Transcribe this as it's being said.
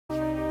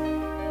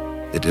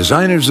The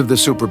designers of the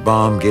super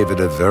bomb gave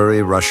it a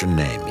very Russian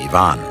name,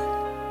 Ivan.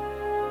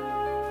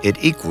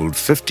 It equaled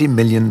 50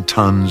 million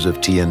tons of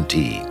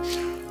TNT,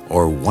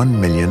 or 1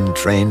 million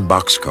train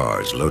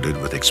boxcars loaded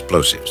with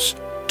explosives,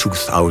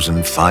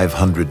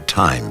 2,500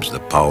 times the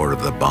power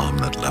of the bomb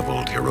that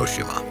leveled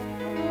Hiroshima.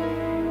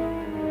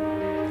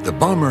 The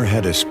bomber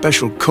had a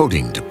special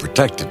coating to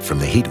protect it from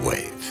the heat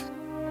wave.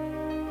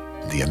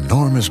 The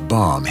enormous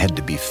bomb had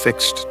to be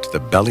fixed to the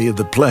belly of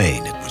the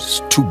plane. It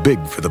was too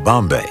big for the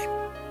bomb bay.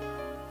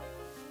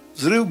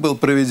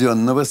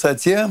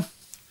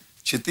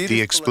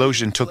 The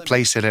explosion took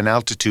place at an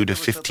altitude of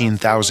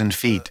 15,000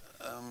 feet.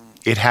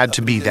 It had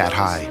to be that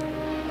high.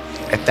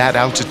 At that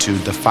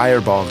altitude, the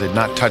fireball did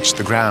not touch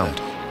the ground.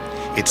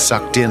 It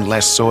sucked in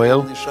less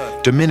soil,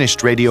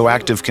 diminished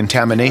radioactive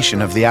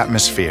contamination of the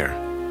atmosphere.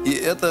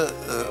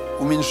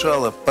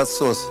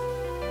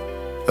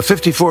 A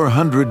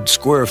 5,400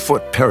 square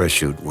foot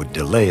parachute would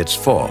delay its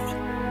fall.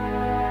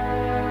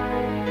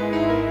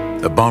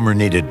 The bomber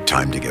needed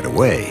time to get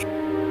away.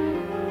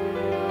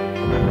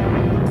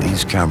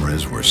 These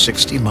cameras were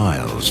 60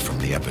 miles from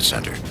the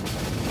epicenter.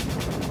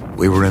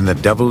 We were in the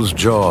devil's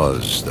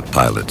jaws, the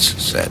pilots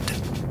said.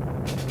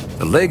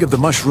 The leg of the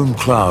mushroom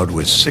cloud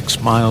was 6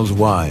 miles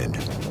wide.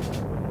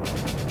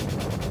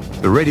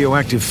 The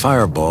radioactive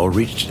fireball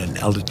reached an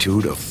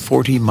altitude of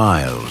 40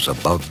 miles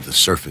above the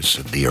surface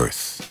of the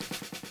Earth.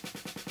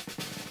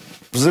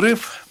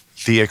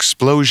 The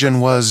explosion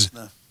was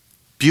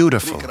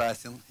beautiful,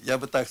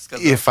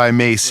 if I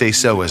may say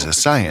so as a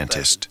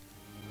scientist.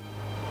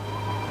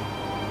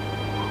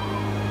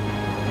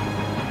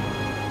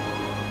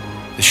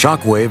 The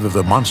shock wave of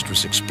the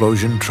monstrous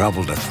explosion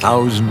traveled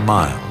 1,000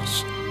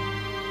 miles.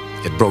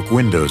 It broke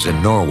windows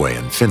in Norway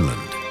and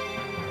Finland.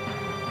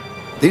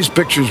 These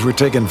pictures were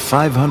taken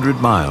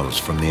 500 miles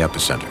from the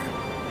epicenter.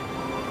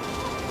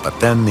 But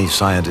then the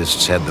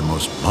scientists had the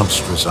most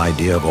monstrous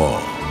idea of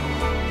all.